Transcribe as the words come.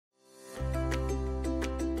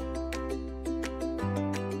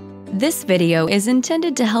This video is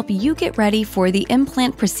intended to help you get ready for the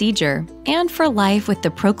implant procedure and for life with the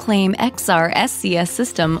ProclaimXR SCS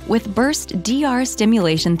system with burst DR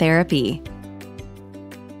stimulation therapy.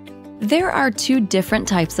 There are two different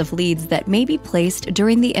types of leads that may be placed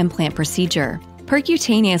during the implant procedure: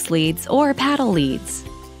 percutaneous leads or paddle leads.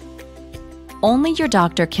 Only your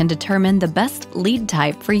doctor can determine the best lead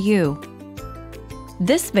type for you.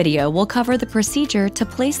 This video will cover the procedure to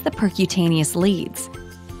place the percutaneous leads.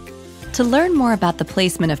 To learn more about the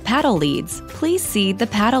placement of paddle leads, please see the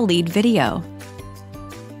paddle lead video.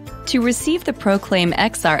 To receive the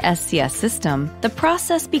ProclaimXR SCS system, the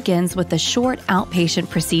process begins with a short outpatient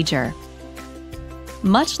procedure.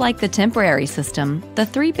 Much like the temporary system, the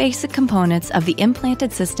three basic components of the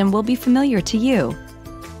implanted system will be familiar to you: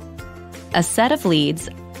 a set of leads,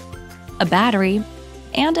 a battery,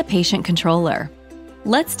 and a patient controller.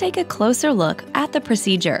 Let's take a closer look at the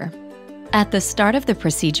procedure. At the start of the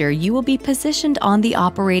procedure, you will be positioned on the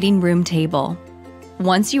operating room table.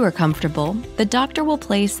 Once you are comfortable, the doctor will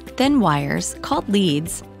place thin wires, called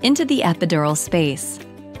leads, into the epidural space.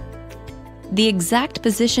 The exact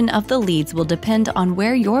position of the leads will depend on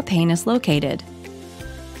where your pain is located.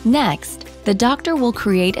 Next, the doctor will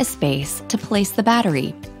create a space to place the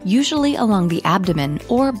battery, usually along the abdomen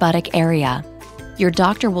or buttock area. Your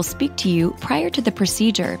doctor will speak to you prior to the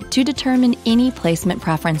procedure to determine any placement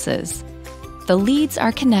preferences. The leads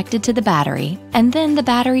are connected to the battery, and then the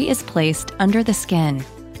battery is placed under the skin.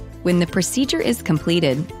 When the procedure is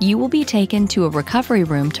completed, you will be taken to a recovery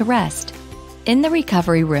room to rest. In the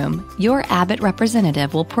recovery room, your Abbott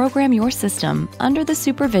representative will program your system under the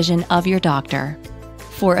supervision of your doctor.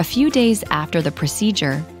 For a few days after the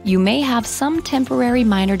procedure, you may have some temporary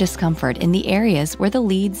minor discomfort in the areas where the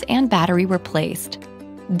leads and battery were placed.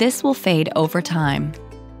 This will fade over time.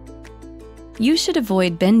 You should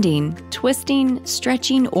avoid bending, twisting,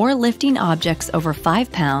 stretching, or lifting objects over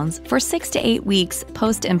 5 pounds for 6 to 8 weeks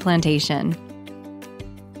post-implantation.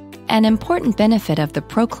 An important benefit of the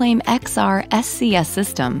ProclaimXR SCS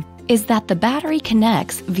system is that the battery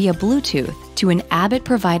connects via Bluetooth to an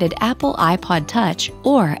Abbott-provided Apple iPod Touch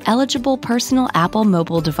or eligible personal Apple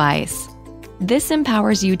mobile device. This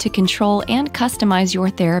empowers you to control and customize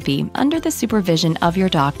your therapy under the supervision of your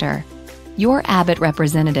doctor. Your Abbott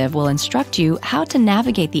representative will instruct you how to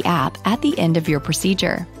navigate the app at the end of your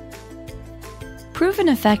procedure. Proven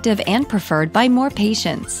effective and preferred by more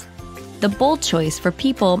patients. The bold choice for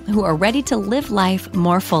people who are ready to live life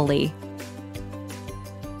more fully.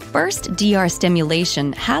 Burst DR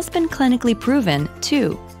stimulation has been clinically proven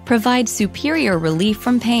to provide superior relief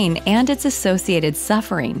from pain and its associated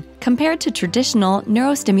suffering compared to traditional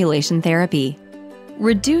neurostimulation therapy.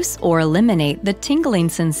 Reduce or eliminate the tingling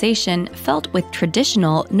sensation felt with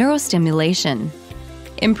traditional neurostimulation.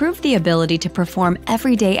 Improve the ability to perform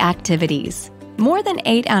everyday activities. More than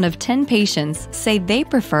 8 out of 10 patients say they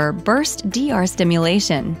prefer burst DR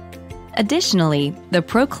stimulation. Additionally, the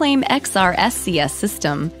ProclaimXR SCS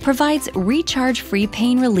system provides recharge-free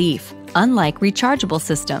pain relief, unlike rechargeable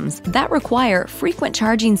systems that require frequent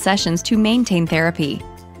charging sessions to maintain therapy.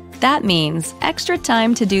 That means extra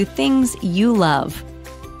time to do things you love.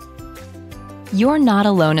 You're not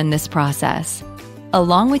alone in this process.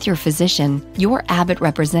 Along with your physician, your Abbott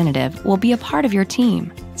representative will be a part of your team,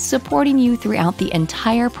 supporting you throughout the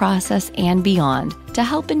entire process and beyond to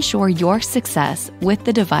help ensure your success with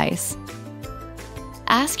the device.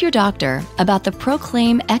 Ask your doctor about the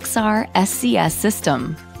ProclaimXR SCS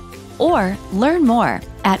system, or learn more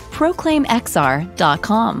at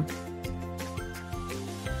ProclaimXR.com.